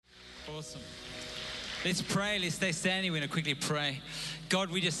Awesome. Let's pray. Let's stay standing. We're going to quickly pray. God,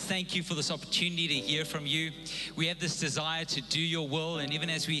 we just thank you for this opportunity to hear from you. We have this desire to do your will. And even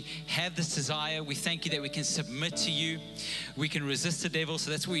as we have this desire, we thank you that we can submit to you. We can resist the devil. So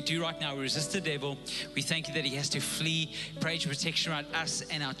that's what we do right now. We resist the devil. We thank you that he has to flee. Pray for protection around us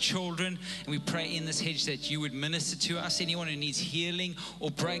and our children. And we pray in this hedge that you would minister to us. Anyone who needs healing or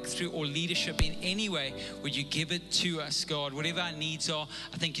breakthrough or leadership in any way, would you give it to us, God? Whatever our needs are,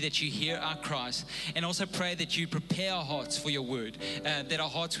 I thank you that you hear our cries. And also pray that you prepare our hearts for your word. That our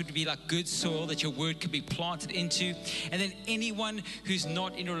hearts would be like good soil that your word could be planted into. And then anyone who's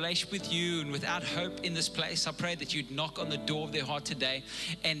not in a relationship with you and without hope in this place, I pray that you'd knock on the door of their heart today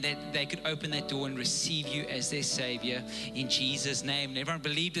and that they could open that door and receive you as their Savior in Jesus' name. And everyone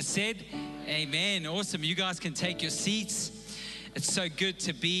believed it, said, amen. Awesome. You guys can take your seats. It's so good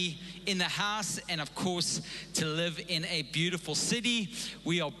to be in the house and, of course, to live in a beautiful city.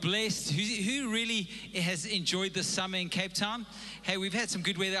 We are blessed. Who really has enjoyed the summer in Cape Town? Hey, we've had some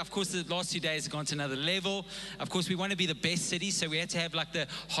good weather. Of course, the last 2 days have gone to another level. Of course, we want to be the best city, so we had to have like the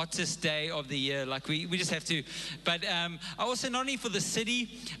hottest day of the year. Like we just have to. But I also, not only for the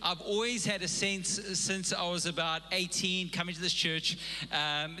city, I've always had a sense since I was about 18, coming to this church,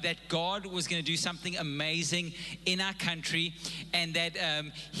 that God was going to do something amazing in our country, and that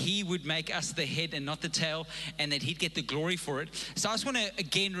he would make us the head and not the tail, and that he'd get the glory for it. So I just want to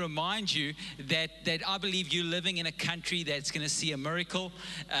again remind you that I believe you're living in a country that's going to see a miracle,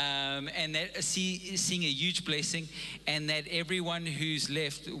 and that seeing a huge blessing, and that everyone who's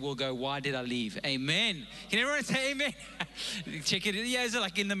left will go, why did I leave? Amen. Can everyone say amen? Check it. Yeah, it's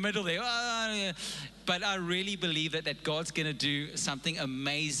like in the middle there. Oh, yeah. But I really believe that God's going to do something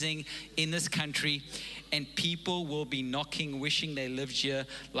amazing in this country, and people will be knocking, wishing they lived here,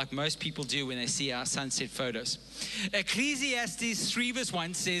 like most people do when they see our sunset photos. Ecclesiastes 3 verse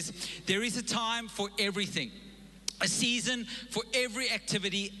 1 says, there is a time for everything, a season for every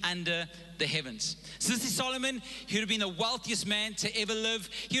activity under the heavens. So this is Solomon. He would have been the wealthiest man to ever live.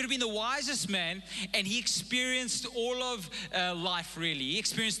 He would have been the wisest man, and he experienced all of life, really. He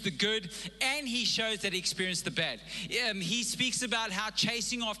experienced the good, and he shows that he experienced the bad. He speaks about how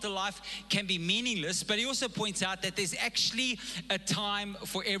chasing after life can be meaningless, but he also points out that there's actually a time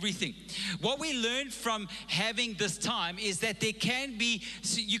for everything. What we learned from having this time is that there can be,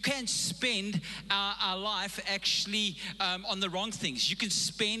 you can spend our life actually on the wrong things. You can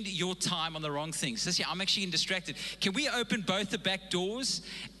spend your time on the wrong things. So I'm actually getting distracted. Can we open both the back doors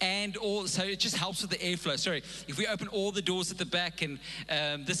and all, so it just helps with the airflow. Sorry, if we open all the doors at the back, and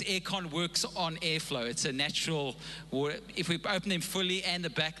this aircon works on airflow. It's a natural, if we open them fully and the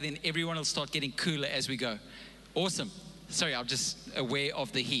back, then everyone will start getting cooler as we go. Awesome. Sorry, I'm just aware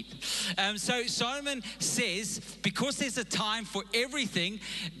of the heat. So Solomon says, because there's a time for everything,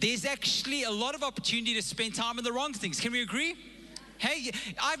 there's actually a lot of opportunity to spend time on the wrong things. Can we agree? Hey,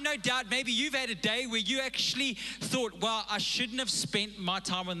 I've no doubt maybe you've had a day where you actually thought, well, I shouldn't have spent my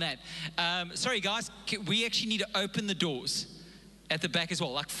time on that. Sorry, guys, we actually need to open the doors at the back as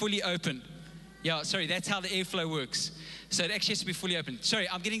well, like fully open. Yeah, sorry, that's how the airflow works. So it actually has to be fully open. Sorry,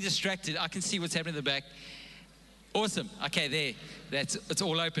 I'm getting distracted. I can see what's happening in the back. Awesome. Okay, there. It's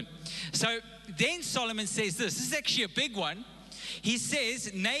all open. So then Solomon says this. This is actually a big one. He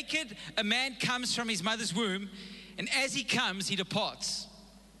says, naked a man comes from his mother's womb, and as he comes, he departs.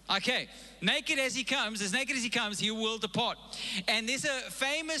 Okay, naked as he comes, he will depart. And there's a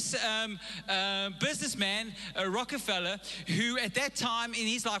famous businessman, Rockefeller, who at that time in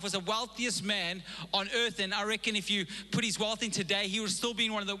his life was the wealthiest man on earth. And I reckon if you put his wealth in today, he would still be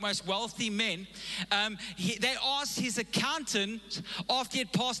one of the most wealthy men. They asked his accountant after he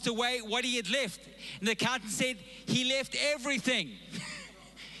had passed away what he had left. And the accountant said he left everything.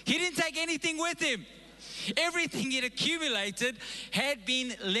 He didn't take anything with him. Everything he'd accumulated had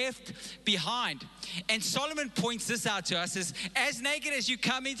been left behind. And Solomon points this out to us as naked as you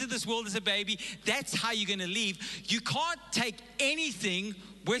come into this world as a baby, that's how you're going to leave. You can't take anything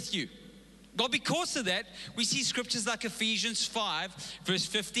with you. Well, because of that, we see scriptures like Ephesians 5, verse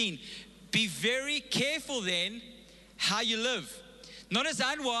 15. Be very careful then how you live. Not as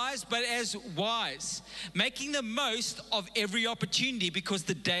unwise, but as wise, making the most of every opportunity because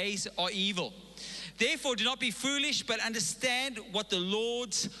the days are evil. Therefore, do not be foolish, but understand what the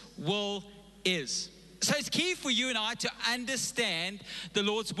Lord's will is. So it's key for you and I to understand the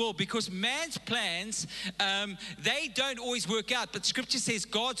Lord's will, because man's plans, they don't always work out. But Scripture says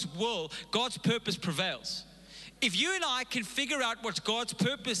God's will, God's purpose prevails. If you and I can figure out what God's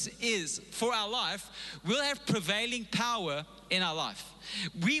purpose is for our life, we'll have prevailing power in our life.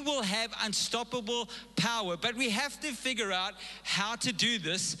 We will have unstoppable power, but we have to figure out how to do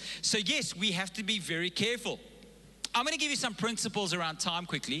this. So yes, we have to be very careful. I'm going to give you some principles around time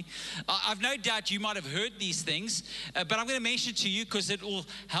quickly. I've no doubt you might have heard these things, but I'm going to mention to you because it will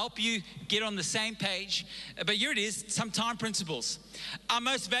help you get on the same page. But here it is, some time principles. Our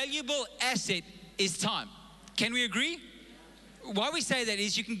most valuable asset is time. Can we agree? Why we say that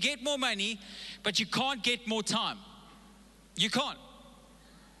is you can get more money, but you can't get more time. You can't.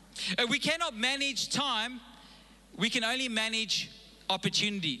 We cannot manage time. We can only manage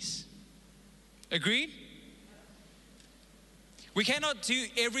opportunities. Agreed? We cannot do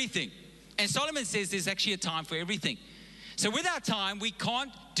everything. And Solomon says there's actually a time for everything. So with our time, we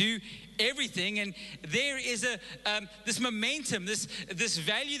can't do everything. And there is this momentum, this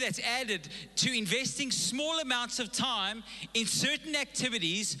value that's added to investing small amounts of time in certain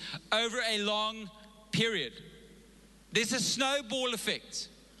activities over a long period. There's a snowball effect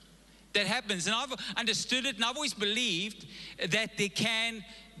that happens. And I've understood it, and I've always believed that there can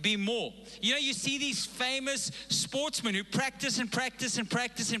be more. You know, you see these famous sportsmen who practice and practice and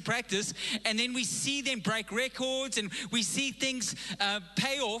practice and practice, and then we see them break records, and we see things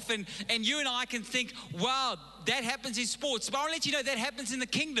pay off, and you and I can think, wow, that happens in sports. But I'll let you know that happens in the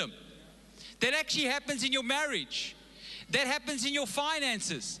kingdom. That actually happens in your marriage. That happens in your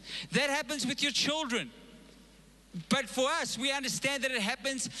finances. That happens with your children. But for us, we understand that it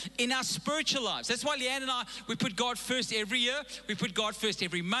happens in our spiritual lives. That's why Leanne and I, we put God first every year. We put God first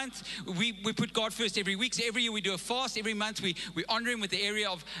every month. We put God first every week. So every year we do a fast. Every month we honor Him with the area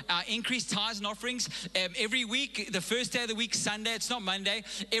of our increased tithes and offerings. Every week, the first day of the week, Sunday, it's not Monday.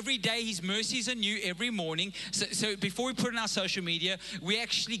 Every day His mercies are new every morning. So before we put it in our social media, we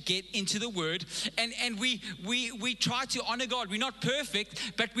actually get into the Word. And we try to honor God. We're not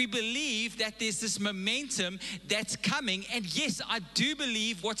perfect, but we believe that there's this momentum that's coming. And yes, I do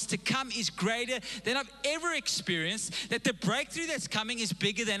believe what's to come is greater than I've ever experienced, that the breakthrough that's coming is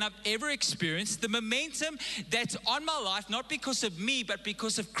bigger than I've ever experienced. The momentum that's on my life, not because of me, but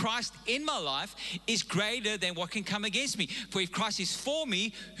because of Christ in my life, is greater than what can come against me. For if Christ is for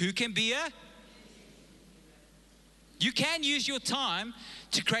me, who can be a... You can use your time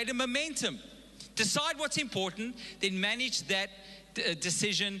to create a momentum. Decide what's important, then manage that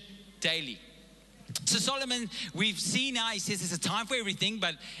decision daily. So Solomon, we've seen now, he says there's a time for everything,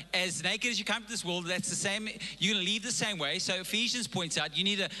 but as naked as you come to this world, that's the same, you're going to leave the same way. So Ephesians points out you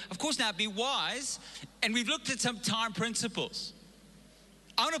need to, of course, now be wise. And we've looked at some time principles.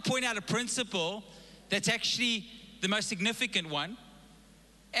 I want to point out a principle that's actually the most significant one.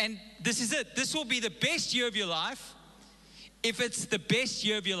 And this is it. This will be the best year of your life if it's the best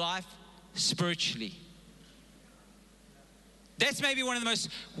year of your life spiritually. That's maybe one of the most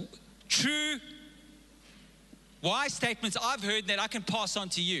true wise statements I've heard that I can pass on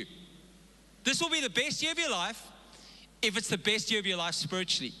to you. This will be the best year of your life if it's the best year of your life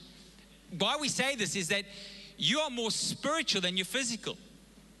spiritually. Why we say this is that you are more spiritual than you're physical.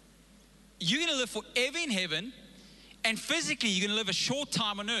 You're going to live forever in heaven, and physically you're going to live a short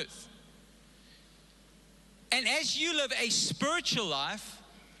time on earth. And as you live a spiritual life,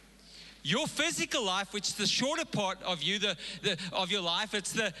 your physical life, which is the shorter part of you, of your life,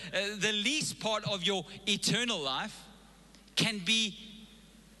 it's the least part of your eternal life, can be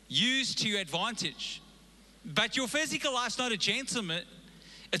used to your advantage. But your physical life's not a gentleman,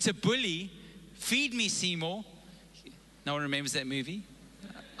 it's a bully. Feed me, Seymour. No one remembers that movie?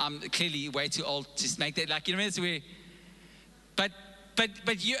 I'm clearly way too old to make that, like, you know, it's weird. But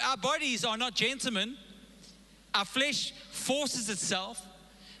our bodies are not gentlemen. Our flesh forces itself.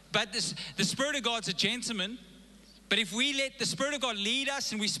 But the Spirit of God's a gentleman. But if we let the Spirit of God lead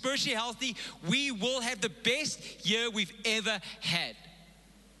us and we're spiritually healthy, we will have the best year we've ever had.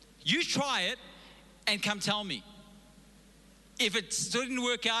 You try it and come tell me. If it didn't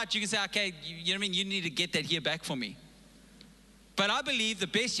work out, you can say, okay, you know what I mean? You need to get that year back for me. But I believe the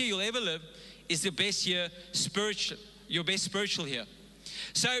best year you'll ever live is the best year spiritual, your best spiritual year.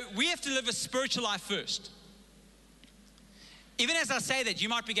 So we have to live a spiritual life first. Even as I say that, you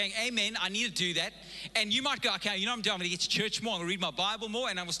might be going, amen, I need to do that. And you might go, okay, you know what I'm doing? I'm going to get to church more. I'm going to read my Bible more,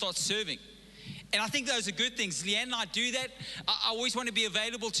 and I'm going to start serving. And I think those are good things. Leanne and I do that. I always want to be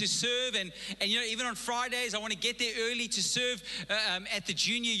available to serve. And you know, even on Fridays, I want to get there early to serve at the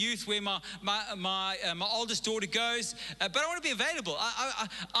junior youth where my oldest daughter goes. But I want to be available.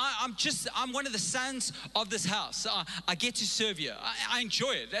 I'm one of the sons of this house. I get to serve here. I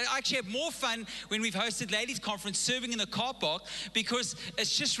enjoy it. I actually have more fun when we've hosted ladies' conference serving in the car park, because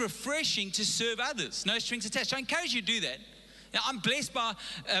it's just refreshing to serve others. No strings attached. I encourage you to do that. Now, I'm blessed by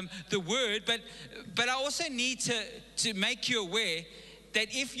the word, but I also need to make you aware that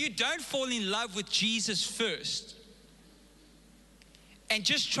if you don't fall in love with Jesus first and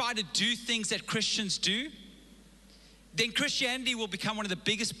just try to do things that Christians do, then Christianity will become one of the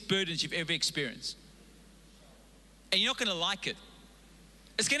biggest burdens you've ever experienced. And you're not going to like it.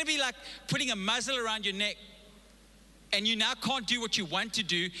 It's going to be like putting a muzzle around your neck, and you now can't do what you want to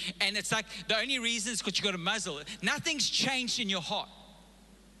do, and it's like the only reason is because you got a muzzle. Nothing's changed in your heart.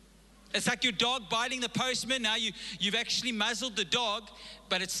 It's like your dog biting the postman. Now you've actually muzzled the dog,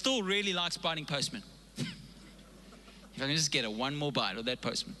 but it still really likes biting postman. If I can just get one more bite of that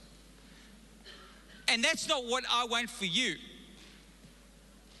postman. And that's not what I want for you.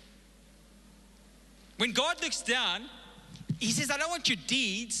 When God looks down, he says, I don't want your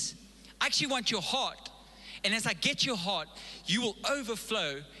deeds, I actually want your heart. And as I get your heart, you will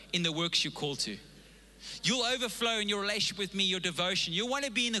overflow in the works you're called to. You'll overflow in your relationship with me, your devotion. You'll want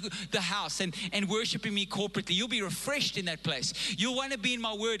to be in the house and worshiping me corporately. You'll be refreshed in that place. You'll want to be in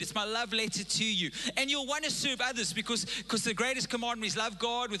my word. It's my love letter to you. And you'll want to serve others because the greatest commandment is love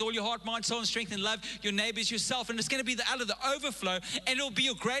God with all your heart, mind, soul, and strength, and love your neighbors yourself. And it's going to be out of the overflow, and it'll be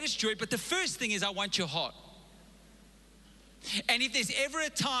your greatest joy. But the first thing is I want your heart. And if there's ever a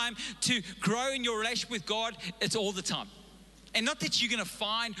time to grow in your relationship with God, it's all the time. And not that you're going to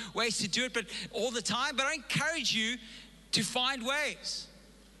find ways to do it, but all the time. But I encourage you to find ways.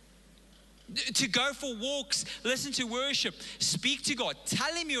 To go for walks, listen to worship, speak to God,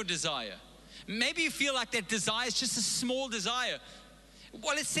 tell him your desire. Maybe you feel like that desire is just a small desire.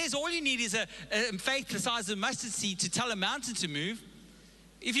 Well, it says all you need is a faith the size of a mustard seed to tell a mountain to move.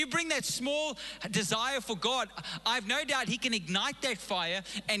 If you bring that small desire for God, I have no doubt he can ignite that fire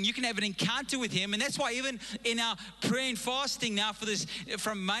and you can have an encounter with him. And that's why even in our prayer and fasting now for this,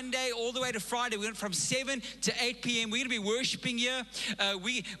 from Monday all the way to Friday, we went from 7 to 8 p.m. We're going to be worshiping here.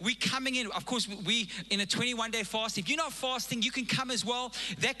 We coming in, of course, we in a 21-day fast. If you're not fasting, you can come as well.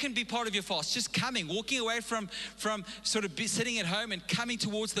 That can be part of your fast. Just coming, walking away from sort of sitting at home and coming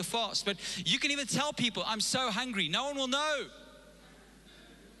towards the fast. But you can even tell people, I'm so hungry. No one will know.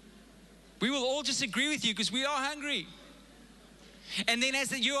 We will all just agree with you because we are hungry. And then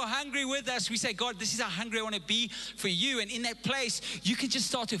as you are hungry with us, we say, God, this is how hungry I want to be for you. And in that place, you can just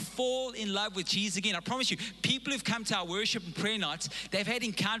start to fall in love with Jesus again. I promise you, people who've come to our worship and prayer nights, they've had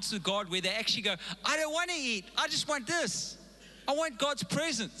encounters with God where they actually go, I don't want to eat. I just want this. I want God's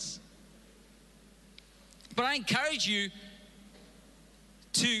presence. But I encourage you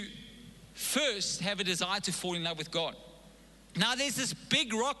to first have a desire to fall in love with God. Now, there's this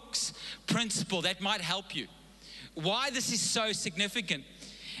big rocks principle that might help you. Why this is so significant.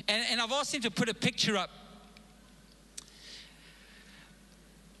 And I've asked him to put a picture up.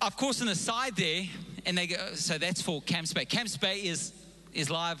 Of course, on the side there, and they go, so that's for Camps Bay. Camps Bay is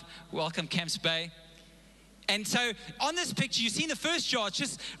live. Welcome, Camps Bay. And so on this picture, you see in the first jar, it's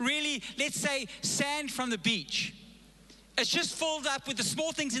just really, let's say, sand from the beach. It's just filled up with the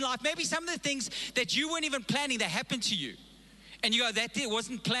small things in life. Maybe some of the things that you weren't even planning that happened to you. And you go, that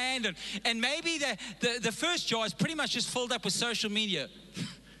wasn't planned. And maybe the first jar is pretty much just filled up with social media.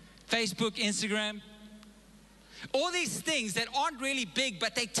 Facebook, Instagram. All these things that aren't really big,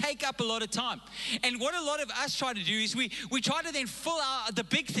 but they take up a lot of time. And what a lot of us try to do is we try to then fill out the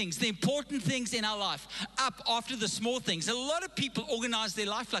big things, the important things in our life, up after the small things. A lot of people organize their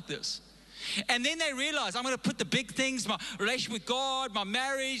life like this. And then they realize, I'm going to put the big things, my relationship with God, my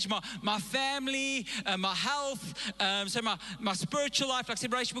marriage, my family, my health, so my spiritual life, like I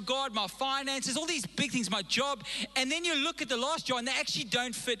said, relationship with God, my finances, all these big things, my job. And then you look at the last jar and they actually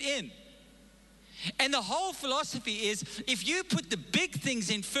don't fit in. And the whole philosophy is, if you put the big things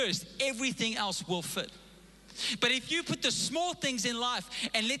in first, everything else will fit. But if you put the small things in life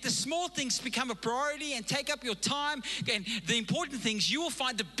and let the small things become a priority and take up your time and the important things, you will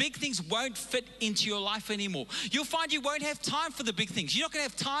find the big things won't fit into your life anymore. You'll find you won't have time for the big things. You're not going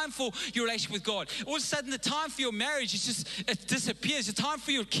to have time for your relationship with God. All of a sudden, the time for your marriage, it disappears. The time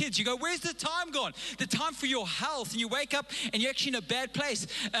for your kids, you go, where's the time gone? The time for your health, and you wake up and you're actually in a bad place.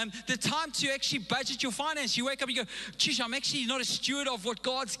 The time to actually budget your finance, you wake up and you go, geez, I'm actually not a steward of what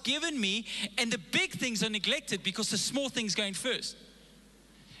God's given me, and the big things are neglected because the small things going first.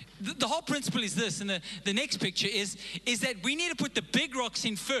 The whole principle is this, and the next picture is that we need to put the big rocks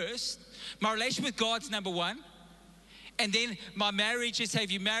in first. My relationship with God's number one, and then my marriage, let's say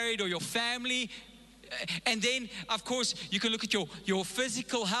if you're married, or your family, and then of course you can look at your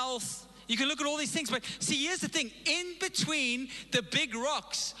physical health. You can look at all these things, but see, here's the thing. In between the big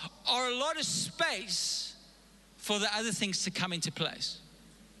rocks are a lot of space for the other things to come into place.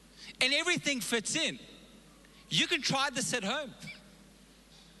 And everything fits in. You can try this at home.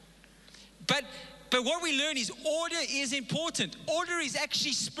 But what we learn is order is important. Order is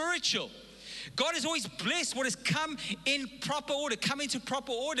actually spiritual. God has always blessed what has come in proper order, come into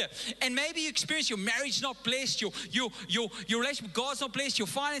proper order. And maybe you experience your marriage not blessed, your relationship with God's not blessed, your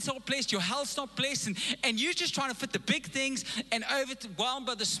finance not blessed, your health's not blessed, and you're just trying to fit the big things and overwhelmed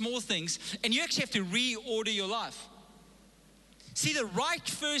by the small things, and you actually have to reorder your life. See, the right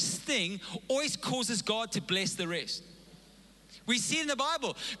first thing always causes God to bless the rest. We see it in the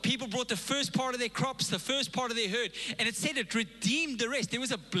Bible. People brought the first part of their crops, the first part of their herd, and it said it redeemed the rest. There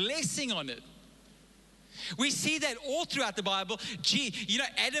was a blessing on it. We see that all throughout the Bible.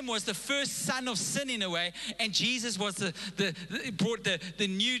 Adam was the first son of sin in a way, and Jesus was brought the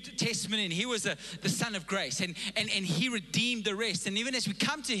New Testament in. He was the son of grace, and he redeemed the rest. And even as we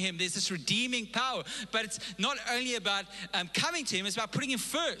come to him, there's this redeeming power. But it's not only about coming to him, it's about putting him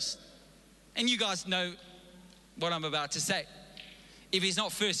first. And you guys know what I'm about to say. If he's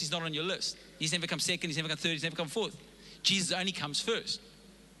not first, he's not on your list. He's never come second, he's never come third, he's never come fourth. Jesus only comes first.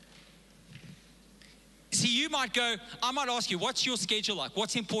 See, I might ask you, what's your schedule like?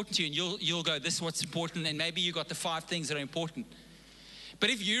 What's important to you? And you'll go, this is what's important. And maybe you got the 5 things that are important. But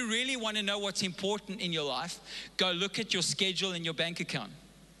if you really want to know what's important in your life, go look at your schedule and your bank account.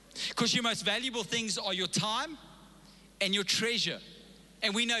 Because your most valuable things are your time and your treasure.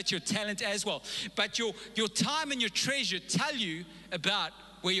 And we know it's your talent as well. But your time and your treasure tell you about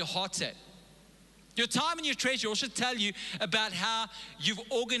where your heart's at. Your time and your treasure also tell you about how you've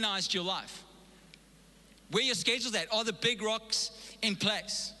organized your life. Where your schedule's at. Are the big rocks in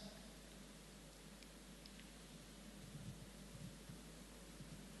place?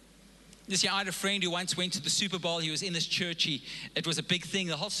 This year, I had a friend who once went to the Super Bowl. He was in this church. It was a big thing.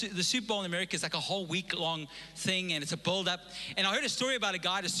 The Super Bowl in America is like a whole week-long thing, and it's a build-up. And I heard a story about a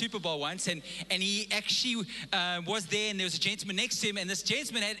guy at a Super Bowl once, and he actually was there, and there was a gentleman next to him, and this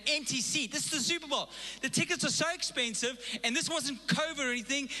gentleman had an empty seat. This is the Super Bowl. The tickets are so expensive, and this wasn't COVID or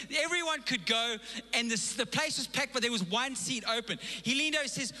anything. Everyone could go, and the place was packed, but there was one seat open. He leaned over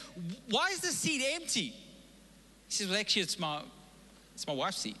and says, "Why is the seat empty?" He says, "Well, actually, it's my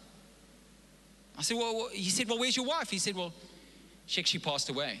wife's seat." I said, he said, "Well, where's your wife?" He said, "Well, she actually passed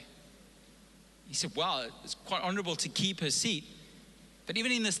away." He said, "Wow, it's quite honorable to keep her seat. But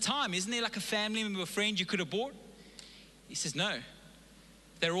even in this time, isn't there like a family member, a friend you could have brought?" He says, "No,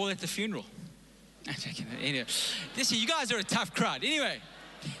 they're all at the funeral." Anyway, you guys are a tough crowd. Anyway,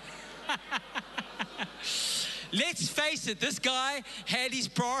 let's face it, this guy had his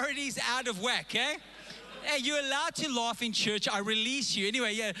priorities out of whack, eh? Hey, you're allowed to laugh in church. I release you.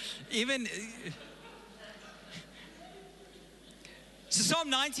 Anyway, yeah, even... So Psalm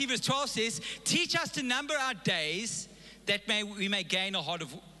 90 verse 12 says, "Teach us to number our days that we may gain a heart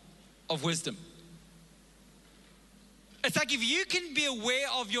of wisdom." It's like if you can be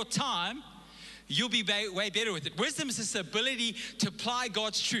aware of your time, you'll be way better with it. Wisdom is this ability to apply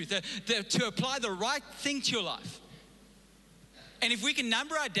God's truth, to apply the right thing to your life. And if we can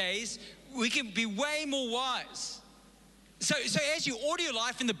number our days, we can be way more wise. So as you order your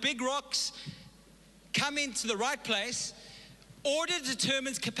life and the big rocks come into the right place, order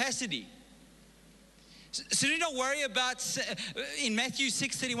determines capacity. So do not worry about, in Matthew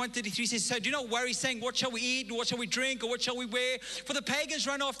 6:31-33 says, "So do not worry saying, what shall we eat, or what shall we drink, or what shall we wear? For the pagans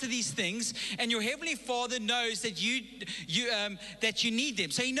run after these things, and your heavenly Father knows that you need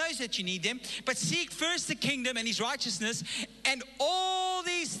them." So he knows that you need them. "But seek first the kingdom and his righteousness, and all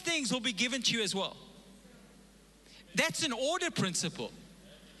these things will be given to you as well." That's an order principle.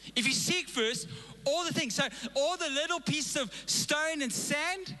 If you seek first all the things, so all the little pieces of stone and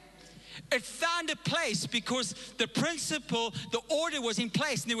sand, it found a place because the principle, the order was in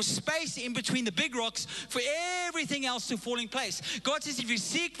place, and there was space in between the big rocks for everything else to fall in place. God says, if you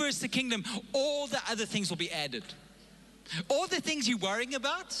seek first the kingdom, all the other things will be added. All the things you're worrying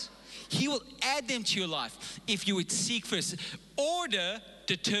about, he will add them to your life if you would seek first. Order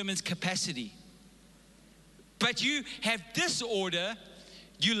determines capacity. But you have disorder,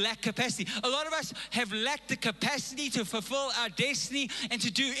 you lack capacity. A lot of us have lacked the capacity to fulfill our destiny and to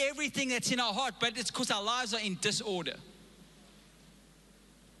do everything that's in our heart, but it's because our lives are in disorder.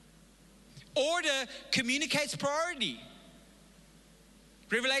 Order communicates priority.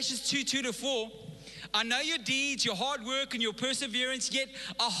 Revelations 2:2-4. "I know your deeds, your hard work, and your perseverance, yet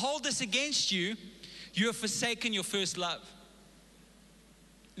I hold this against you. You have forsaken your first love."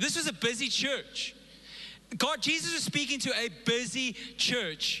 This was a busy church. Jesus was speaking to a busy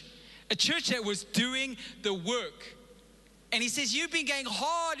church, a church that was doing the work. And he says, you've been going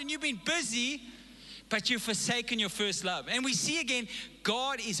hard and you've been busy, but you've forsaken your first love. And we see again,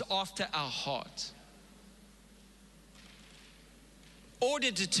 God is after our heart.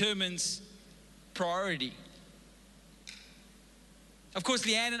 Order determines priority. Of course,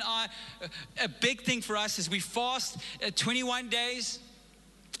 Leanne and I, a big thing for us is we fast 21 days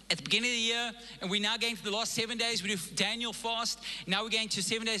at the beginning of the year, and we're now going to the last 7 days. We do Daniel fast. Now we're going to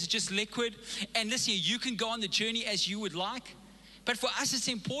 7 days of just liquid. And listen, you can go on the journey as you would like. But for us, it's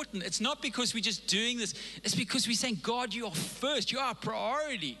important. It's not because we're just doing this. It's because we're saying, God, you are first. You are our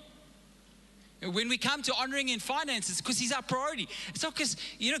priority. When we come to honoring in finances, it's because He's our priority. It's not because,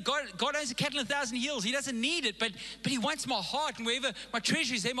 God owns a cattle on 1,000 hills. He doesn't need it, but He wants my heart. And wherever my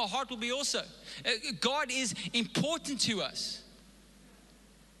treasure is, there my heart will be also. God is important to us.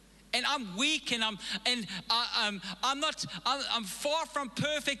 And I'm weak, and I'm far from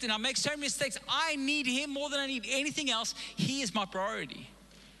perfect, and I make so many mistakes. I need Him more than I need anything else. He is my priority.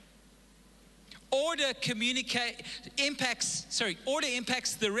 Order impacts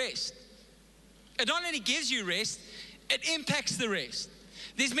the rest. It not only gives you rest, it impacts the rest.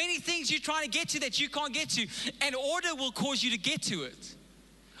 There's many things you're trying to get to that you can't get to, and order will cause you to get to it.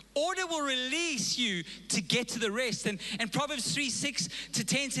 Order will release you to get to the rest. And Proverbs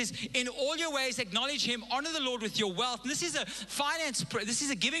 3:6-10 says, in all your ways acknowledge Him, honor the Lord with your wealth. And this is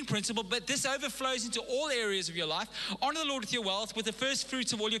a giving principle, but this overflows into all areas of your life. Honor the Lord with your wealth, with the first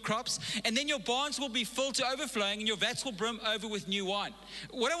fruits of all your crops, and then your barns will be filled to overflowing, and your vats will brim over with new wine.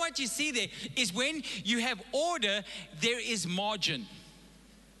 What I want you to see there is when you have order, there is margin.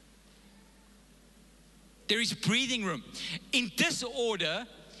 There is breathing room. In disorder,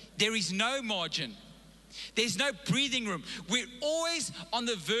 there is no margin. There's no breathing room. We're always on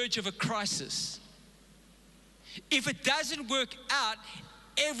the verge of a crisis. If it doesn't work out,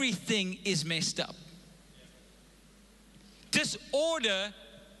 everything is messed up. Disorder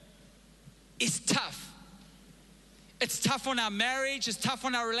is tough. It's tough on our marriage. It's tough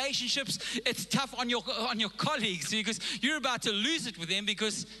on our relationships. It's tough on your colleagues, because you're about to lose it with them,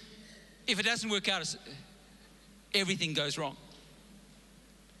 because if it doesn't work out, everything goes wrong.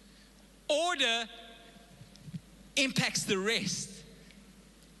 Order impacts the rest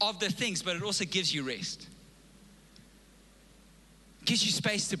of the things, but it also gives you rest. It gives you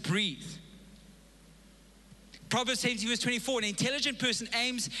space to breathe. Proverbs 17:24, an intelligent person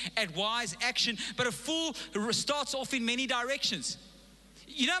aims at wise action, but a fool starts off in many directions.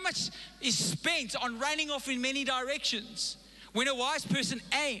 You know how much is spent on running off in many directions when a wise person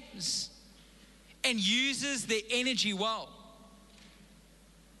aims and uses their energy well.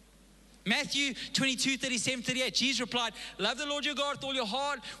 Matthew 22:37-38, Jesus replied, love the Lord your God with all your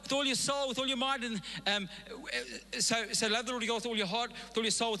heart, with all your soul, with all your mind. And so love the Lord your God with all your heart, with all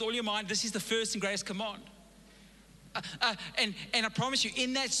your soul, with all your mind. This is the first and greatest command. And I promise you,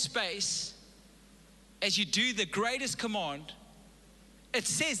 in that space, as you do the greatest command, it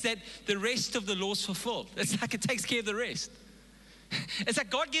says that the rest of the law's fulfilled. It's like it takes care of the rest. It's like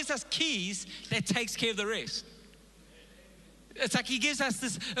God gives us keys that takes care of the rest. It's like He gives us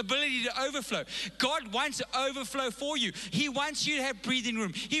this ability to overflow. God wants overflow for you. He wants you to have breathing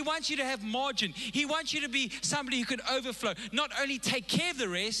room. He wants you to have margin. He wants you to be somebody who can overflow. Not only take care of the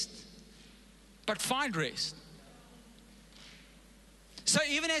rest, but find rest. So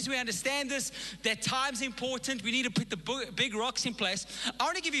even as we understand this, that time's important, we need to put the big rocks in place. I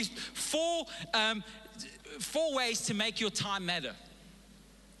want to give you four ways to make your time matter.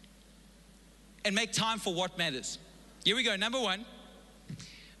 And make time for what matters. Here we go. Number one,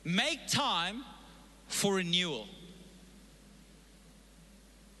 make time for renewal.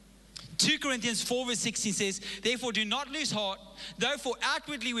 2 Corinthians 4:16 says, therefore do not lose heart, though for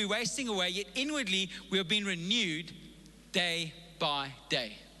outwardly we're wasting away, yet inwardly we are being renewed day by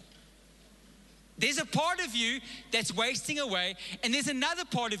day. There's a part of you that's wasting away, and there's another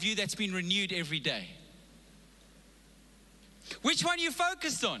part of you that's been renewed every day. Which one are you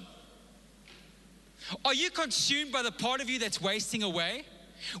focused on? Are you consumed by the part of you that's wasting away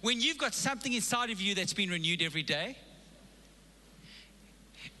when you've got something inside of you that's been renewed every day?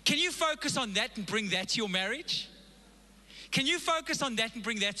 Can you focus on that and bring that to your marriage? Can you focus on that and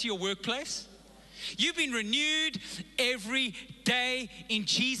bring that to your workplace? You've been renewed every day in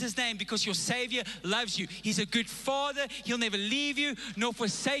Jesus' name because your Savior loves you. He's a good Father. He'll never leave you nor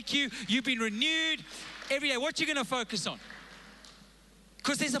forsake you. You've been renewed every day. What are you going to focus on?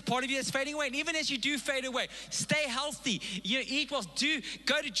 because there's a part of you that's fading away. And even as you do fade away, stay healthy. Eat well,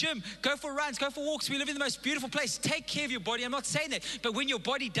 go to gym, go for runs, go for walks. We live in the most beautiful place. Take care of your body. I'm not saying that. But when your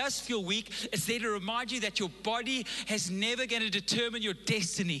body does feel weak, it's there to remind you that your body has never going to determine your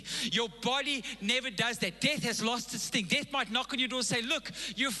destiny. Your body never does that. Death has lost its sting. Death might knock on your door and say, look,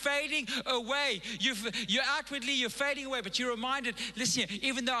 you're fading away. You're outwardly, you're fading away. But you're reminded, listen,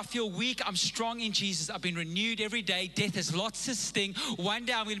 even though I feel weak, I'm strong in Jesus. I've been renewed every day. Death has lost its sting. One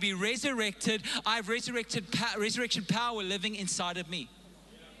day I'm going to be resurrected. I have resurrection power living inside of me.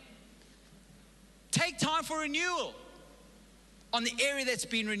 Take time for renewal on the area that's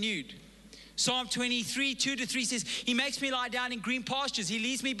been renewed. Psalm 23, 2-3 says, He makes me lie down in green pastures. He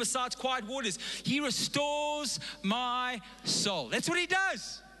leads me beside quiet waters. He restores my soul. That's what He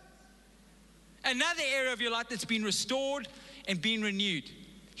does. Another area of your life that's been restored and been renewed.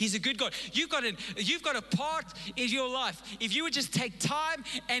 He's a good God. You've got a part in your life. If you would just take time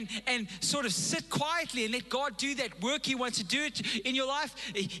and sort of sit quietly and let God do that work He wants to do it in your life,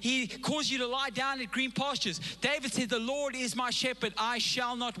 He calls you to lie down in green pastures. David said, the Lord is my shepherd, I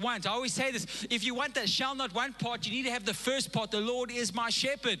shall not want. I always say this, if you want that shall not want part, you need to have the first part, the Lord is my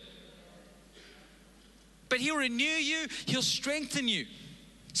shepherd. But He'll renew you, He'll strengthen you.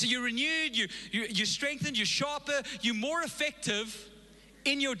 So you're renewed, you're strengthened, you're sharper, you're more effective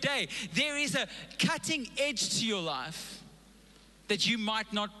in your day. There is a cutting edge to your life that you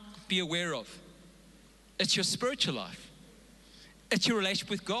might not be aware of. It's your spiritual life. It's your relationship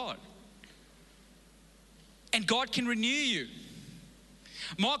with God. And God can renew you.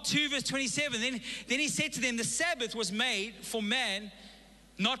 Mark 2 verse 27, then He said to them, the Sabbath was made for man,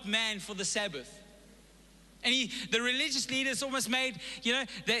 not man for the Sabbath. And the religious leaders almost made,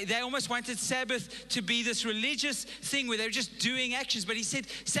 they almost wanted Sabbath to be this religious thing where they were just doing actions. But He said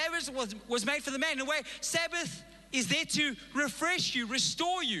Sabbath was made for the man. In a way, Sabbath is there to refresh you,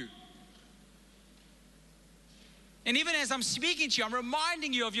 restore you. And even as I'm speaking to you, I'm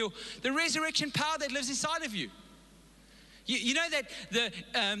reminding you of the resurrection power that lives inside of you. You know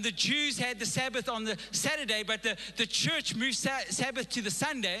that the Jews had the Sabbath on the Saturday, but the church moved Sabbath to the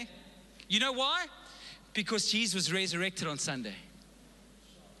Sunday. You know why? Because Jesus was resurrected on Sunday.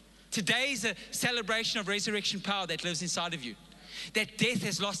 Today is a celebration of resurrection power that lives inside of you. That death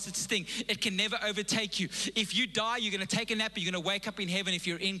has lost its sting. It can never overtake you. If you die, you're going to take a nap, but you're going to wake up in heaven if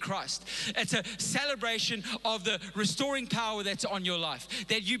you're in Christ. It's a celebration of the restoring power that's on your life,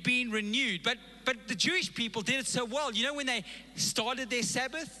 that you've been renewed. But the Jewish people did it so well. You know, when they started their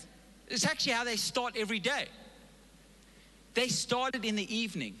Sabbath, it's actually how they start every day. They started in the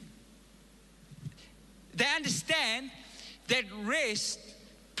evening. They understand that rest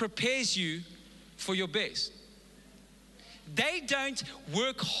prepares you for your best. They don't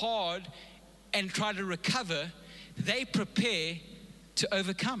work hard and try to recover. They prepare to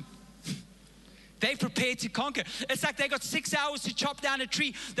overcome. They prepare to conquer. It's like they got 6 hours to chop down a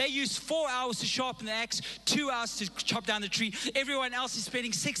tree. They use 4 hours to sharpen the axe, 2 hours to chop down the tree. Everyone else is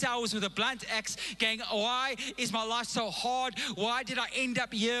spending 6 hours with a blunt axe going, why is my life so hard? Why did I end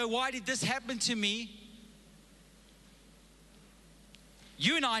up here? Why did this happen to me?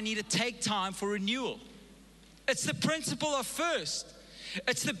 You and I need to take time for renewal. It's the principle of first.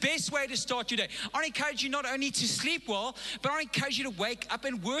 It's the best way to start your day. I encourage you not only to sleep well, but I encourage you to wake up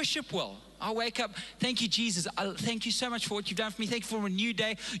and worship well. I wake up, thank you, Jesus. Thank you so much for what you've done for me. Thank you for a new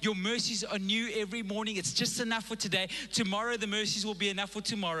day. Your mercies are new every morning. It's just enough for today. Tomorrow, the mercies will be enough for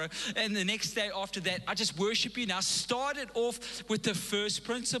tomorrow. And the next day after that, I just worship you. Now, start it off with the first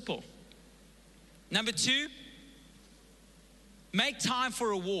principle. Number 2, make time for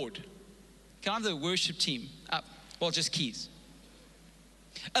reward. Can I have the worship team up? Well, just keys.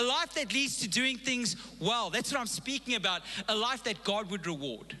 A life that leads to doing things well. That's what I'm speaking about. A life that God would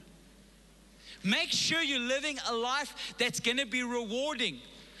reward. Make sure you're living a life that's going to be rewarding.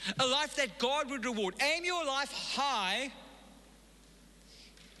 A life that God would reward. Aim your life high.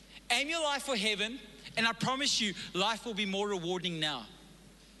 Aim your life for heaven. And I promise you, life will be more rewarding now.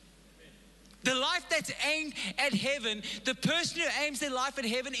 The life that's aimed at heaven, the person who aims their life at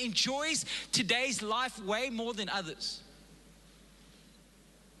heaven enjoys today's life way more than others.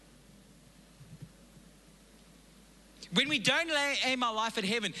 When we don't aim our life at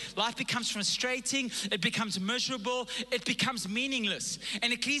heaven, life becomes frustrating, it becomes miserable, it becomes meaningless.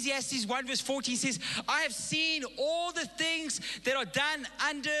 And Ecclesiastes 1 verse 14 says, I have seen all the things that are done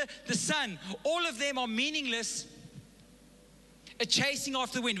under the sun. All of them are meaningless. A chasing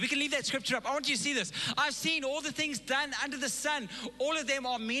after the wind. We can leave that scripture up. I want you to see this. I've seen all the things done under the sun. All of them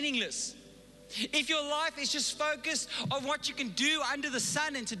are meaningless. If your life is just focused on what you can do under the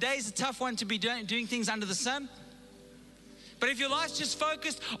sun, and today is a tough one to be doing things under the sun, But if your life's just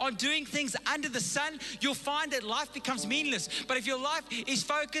focused on doing things under the sun, you'll find that life becomes meaningless. But if your life is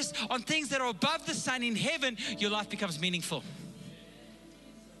focused on things that are above the sun in heaven, your life becomes meaningful.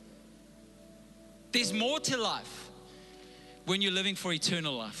 There's more to life when you're living for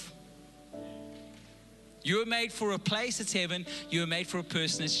eternal life. You were made for a place that's heaven. You were made for a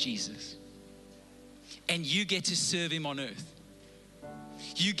person that's Jesus. And you get to serve him on earth.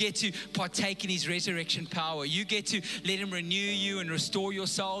 You get to partake in his resurrection power. You get to let him renew you and restore your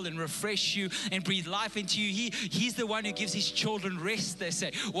soul and refresh you and breathe life into you. He's the one who gives his children rest, they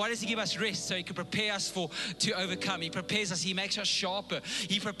say. Why does he give us rest? So he can prepare us to overcome. He prepares us. He makes us sharper.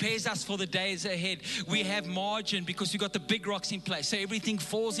 He prepares us for the days ahead. We have margin because we've got the big rocks in place. So everything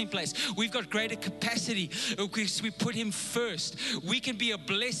falls in place. We've got greater capacity because we put him first. We can be a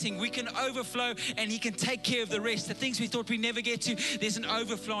blessing. We can overflow and he can take care of the rest. The things we thought we never get to, there's an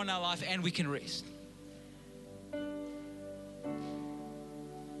overflow in our life and we can rest.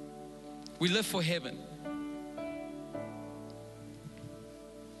 We live for heaven.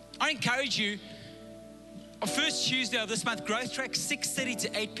 I encourage you, on first Tuesday of this month, Growth Track, 6:30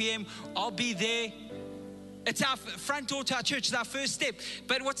 to 8 p.m. I'll be there. It's our front door to our church. It's our first step.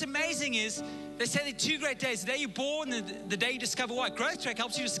 But what's amazing is they say there are 2 great days. The day you're born and the day you discover why. Growth Track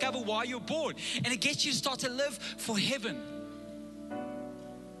helps you discover why you're born. And it gets you to start to live for heaven.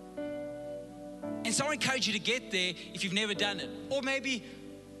 And so I encourage you to get there if you've never done it. Or maybe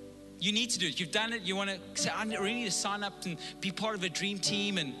you need to do it. You've done it, you want to say, I really need to sign up and be part of a dream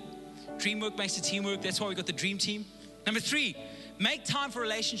team. And dreamwork makes the team work. That's why we got the dream team. Number 3, make time for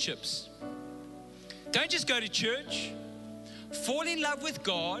relationships. Don't just go to church. Fall in love with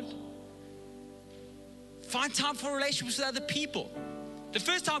God. Find time for relationships with other people. The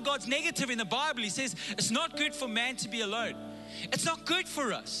first time God's negative in the Bible, he says, it's not good for man to be alone. It's not good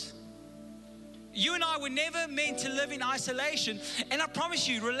for us. You and I were never meant to live in isolation. And I promise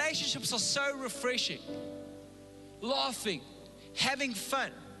you, relationships are so refreshing. Laughing, having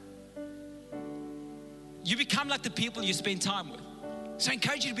fun. You become like the people you spend time with. So I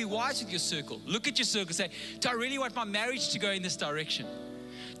encourage you to be wise with your circle. Look at your circle and say, do I really want my marriage to go in this direction?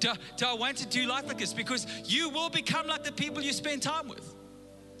 Do I want to do life like this? Because you will become like the people you spend time with.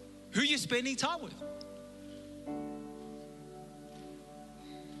 Who are you spending time with?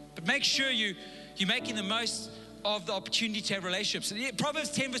 But make sure you're making the most of the opportunity to have relationships. Proverbs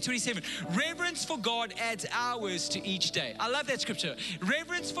 10 verse 27, reverence for God adds hours to each day. I love that scripture.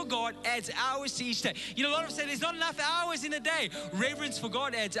 Reverence for God adds hours to each day. You know, a lot of us say there's not enough hours in a day. Reverence for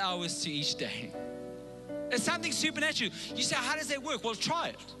God adds hours to each day. It's something supernatural. You say, how does that work? Well, try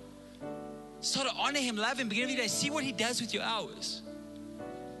it. Start to honor him, love him, begin every day. See what he does with your hours.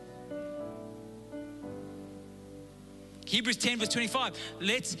 Hebrews 10 verse 25,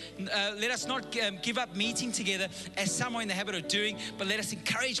 let us not give up meeting together as some are in the habit of doing, but let us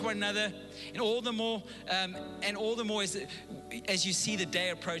encourage one another, and all the more as you see the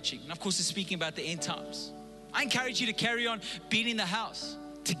day approaching. And of course, it's speaking about the end times. I encourage you to carry on being in the house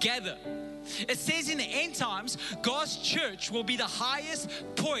together. It says in the end times, God's church will be the highest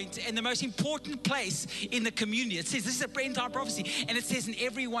point and the most important place in the community. It says, this is a end time prophecy, and it says, and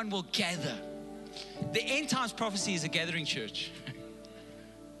everyone will gather. The end times prophecy is a gathering church.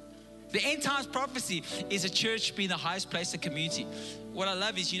 The end times prophecy is a church being the highest place in the community. What I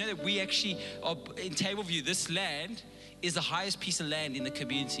love is, you know, that we actually are in Tableview, this land is the highest piece of land in the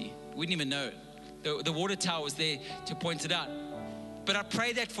community. We didn't even know it. The water tower was there to point it out. But I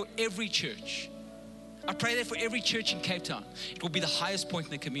pray that for every church. I pray that for every church in Cape Town, it will be the highest point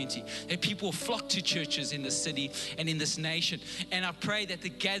in the community. That people will flock to churches in this city and in this nation. And I pray that the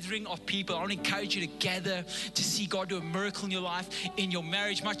gathering of people, I want to encourage you to gather to see God do a miracle in your life, in your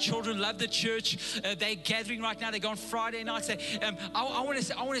marriage. My children love the church. They're gathering right now. They go on Friday nights. I want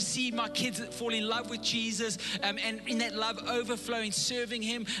to see my kids fall in love with Jesus, and in that love overflowing, serving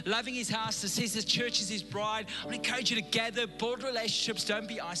him, loving his house. It says the church is his bride. I want to encourage you to gather, build relationships. Don't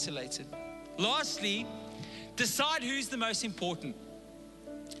be isolated. Lastly, decide who's the most important.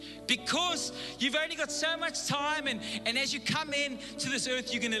 Because you've only got so much time, and as you come in to this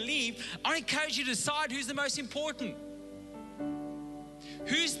earth, you're going to leave. I encourage you to decide who's the most important.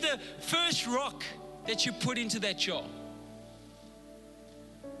 Who's the first rock that you put into that jar?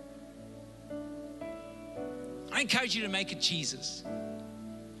 I encourage you to make it Jesus.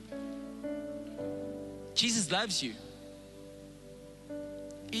 Jesus loves you.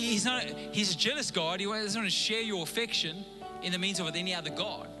 He's a jealous God. He doesn't want to share your affection in the means of any other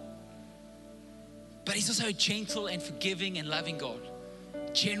God. But he's also a gentle and forgiving and loving God.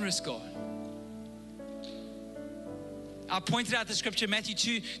 Generous God. I pointed out the scripture, Matthew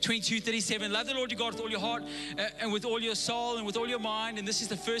 22:37. Love the Lord your God with all your heart and with all your soul and with all your mind. And this is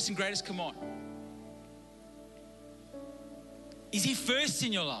the first and greatest command. Is he first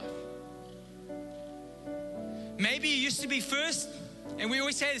in your life? Maybe he used to be first. And we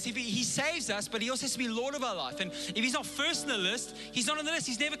always say this, if he saves us, but he also has to be Lord of our life. And if he's not first in the list, he's not on the list.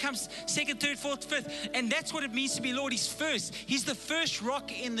 He's never comes second, third, fourth, fifth. And that's what it means to be Lord. He's first. He's the first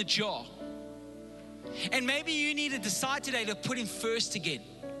rock in the jar. And maybe you need to decide today to put him first again.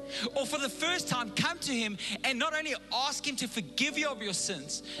 Or for the first time, come to him and not only ask him to forgive you of your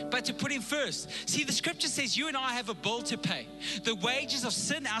sins, but to put him first. See, the scripture says you and I have a bill to pay. The wages of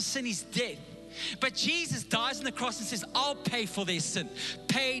sin, our sin is death. But Jesus dies on the cross and says, I'll pay for their sin,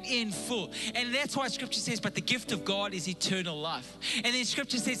 paid in full. And that's why scripture says, but the gift of God is eternal life. And then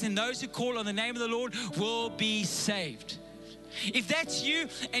scripture says, and those who call on the name of the Lord will be saved. If that's you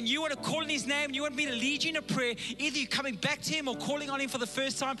and you want to call in his name and you want me to lead you in a prayer, either you're coming back to him or calling on him for the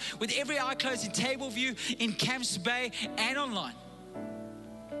first time with every eye closed in Table View, in Camps Bay and online.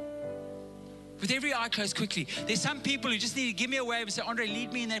 With every eye closed quickly. There's some people who just need to give me a wave and say, Andre,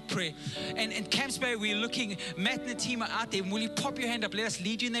 lead me in that prayer. And Camps Bay, we're looking, Matt and the team are out there. Will you pop your hand up? Let us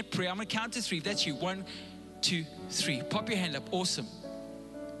lead you in that prayer. I'm going to count to 3. If that's you. 1, 2, 3. Pop your hand up. Awesome.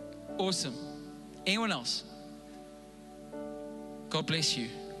 Awesome. Anyone else? God bless you.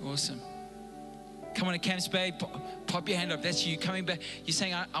 Awesome. Come on to Camps Bay. Pop your hand up. That's you coming back. You're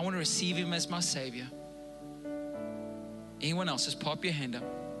saying, I want to receive him as my Savior. Anyone else? Just pop your hand up.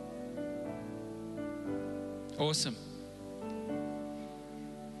 Awesome.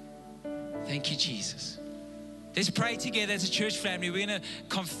 Thank you, Jesus. Let's pray together as a church family. We're going to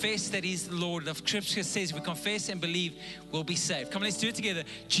confess that he's the Lord. The scripture says if we confess and believe, we'll be saved. Come on, let's do it together.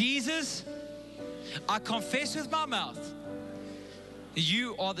 Jesus, I confess with my mouth that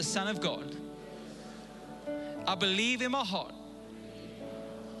you are the Son of God. I believe in my heart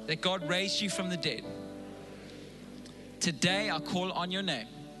that God raised you from the dead. Today, I call on your name.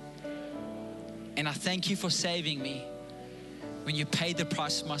 And I thank you for saving me when you paid the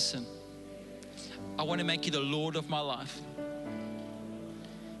price for my sin. I want to make you the Lord of my life.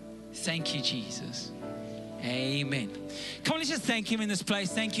 Thank you, Jesus. Amen. Come on, let's just thank him in this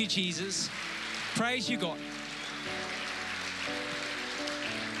place. Thank you, Jesus. Praise you, God.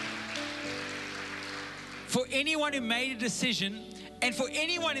 For anyone who made a decision, and for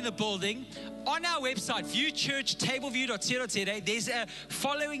anyone in the building, on our website, viewchurchtableview.co.za, there's a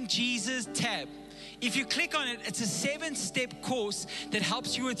Following Jesus tab. If you click on it, it's a 7-step course that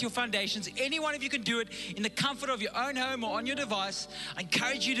helps you with your foundations. Any one of you can do it in the comfort of your own home or on your device. I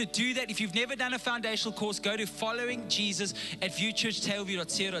encourage you to do that. If you've never done a foundational course, go to Following Jesus at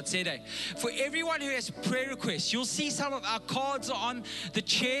viewchurchtableview.co.za. For everyone who has prayer requests, you'll see some of our cards are on the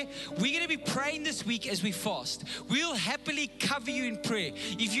chair. We're going to be praying this week as we fast. We'll happily cover you in prayer.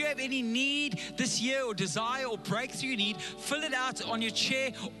 If you have any need this year or desire or breakthrough you need, fill it out on your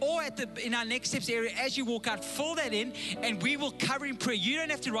chair or in our next steps area. As you walk out, fill that in and we will cover in prayer. You don't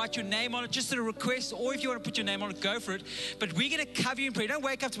have to write your name on it, just a request, or if you want to put your name on it, go for it. But we're going to cover you in prayer. Don't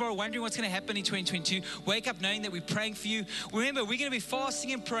wake up tomorrow wondering what's going to happen in 2022. Wake up knowing that we're praying for you. Remember, we're going to be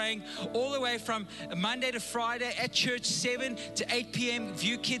fasting and praying all the way from Monday to Friday at church, 7 to 8 p.m.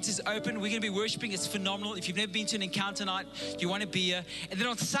 View Kids is open. We're going to be worshiping. It's phenomenal. If you've never been to an encounter night, you want to be here. And then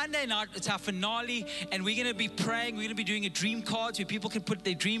on Sunday night, it's our finale, and we're going to be praying. We're going to be doing a dream cards where people can put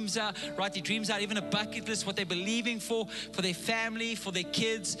their dreams out, write their dreams out, even a bucket list, what they're believing for their family, for their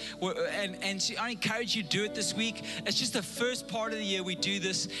kids. And I encourage you to do it this week. It's just the first part of the year we do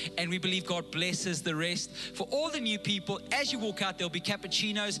this, and we believe God blesses the rest. For all the new people, as you walk out, there'll be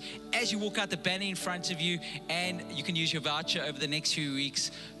cappuccinos. As you walk out, the banner in front of you, and you can use your voucher over the next few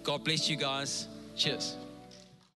weeks. God bless you guys. Cheers.